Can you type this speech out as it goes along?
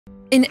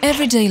In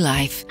everyday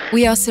life,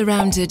 we are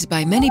surrounded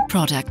by many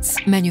products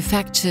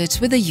manufactured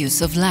with the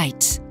use of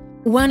light.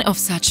 One of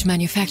such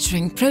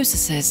manufacturing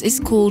processes is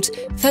called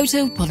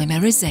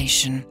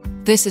photopolymerization.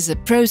 This is a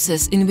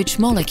process in which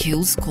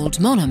molecules called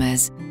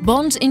monomers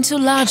bond into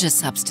larger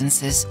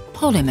substances,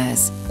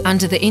 polymers,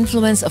 under the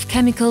influence of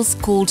chemicals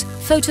called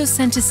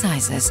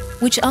photosynthesizers,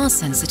 which are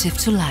sensitive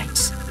to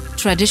light.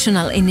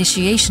 Traditional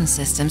initiation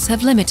systems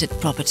have limited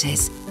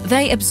properties.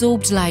 They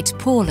absorbed light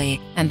poorly,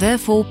 and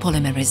therefore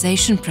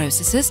polymerization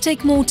processes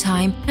take more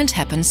time and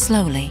happen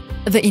slowly.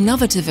 The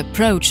innovative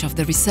approach of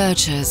the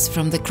researchers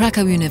from the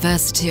Cracow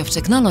University of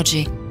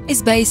Technology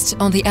is based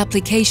on the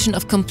application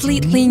of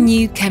completely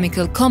new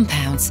chemical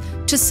compounds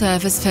to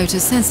serve as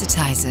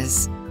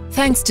photosensitizers.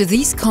 Thanks to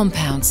these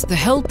compounds, the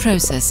whole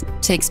process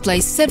takes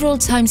place several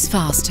times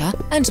faster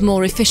and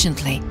more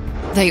efficiently.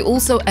 They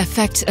also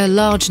affect a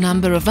large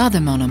number of other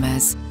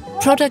monomers.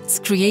 Products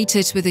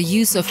created with the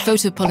use of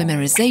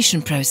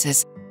photopolymerization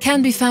process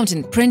can be found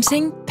in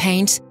printing,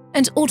 paint,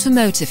 and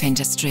automotive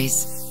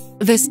industries.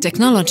 This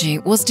technology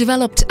was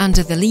developed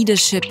under the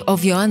leadership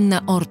of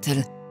Joanna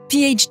Ortyl,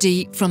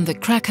 PhD from the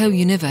Cracow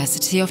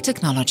University of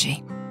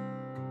Technology.